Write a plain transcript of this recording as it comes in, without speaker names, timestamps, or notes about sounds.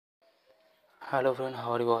Hello friend,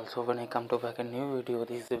 how are you all? So when I come to back a new video,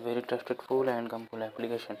 this is a very trusted full and full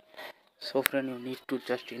application. So friend, you need to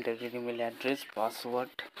just enter your email address, password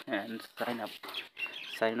and sign up.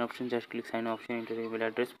 Sign in option, just click sign option, enter your email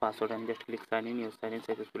address, password and just click sign in. Your sign in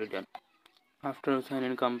successfully done. After sign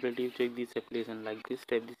in complete, you check this application like this.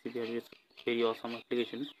 Type this is very awesome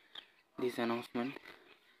application. This announcement,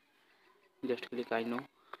 just click I know.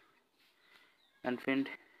 And friend,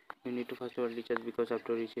 you need to first of all recharge because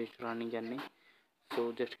after recharge running journey.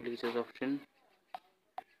 So just click this option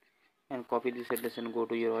and copy this address and go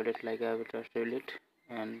to your wallet like I have trusted it,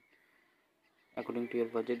 and according to your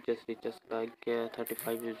budget just recharge like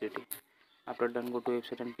 35 USD. After done, go to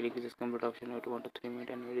website and click this complete option. Wait 1 to 3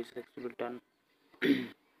 minutes and very successfully done.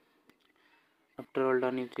 After all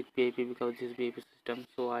done, you check VIP because this VIP system.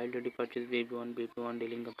 So I already purchased VIP1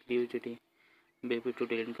 daily income 3 USD, VIP2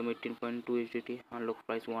 daily income 18.2 USD, unlock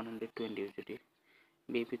price 120 USD,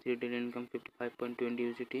 VIP3 daily income 55.20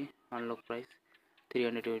 USD, unlock price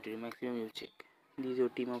 300 USD. Maximum you check. This is your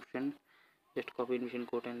team option. Just copy admission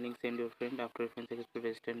code and link, send your friend. After your friend successfully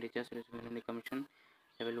register and recharge, receive only commission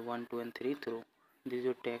level 1, 2 and 3 through. This is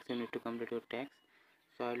your tax, you need to complete your tax.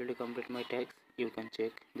 So I already complete my tax. You can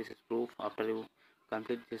check. This is proof. After you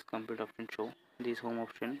complete this complete option show. This home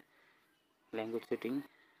option, language setting,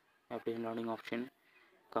 application loading option,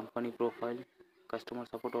 company profile, customer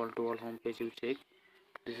support, all to all homepage you check.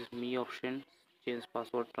 This is me option, change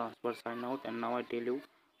password, transfer, sign out, and now I tell you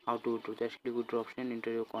how to withdraw. Just click withdraw option,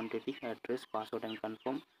 enter your quantity, address, password and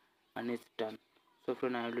confirm, and it's done. So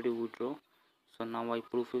friend, I already withdraw. So now I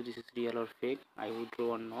proof you this is real or fake, I withdraw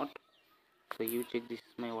or not. So you check, this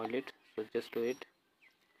is my wallet. So just do it,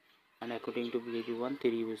 and according to VIP1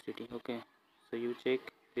 3 USDT. Okay, so you check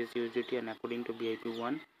this USDT, and according to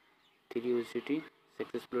VIP1 3 USDT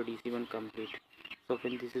successful DC1 complete. So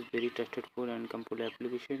friend, this is very trusted full and complete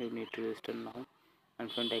application. You need to register now. And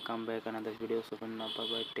friend, I come back another video. So friend, now bye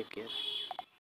bye, take care.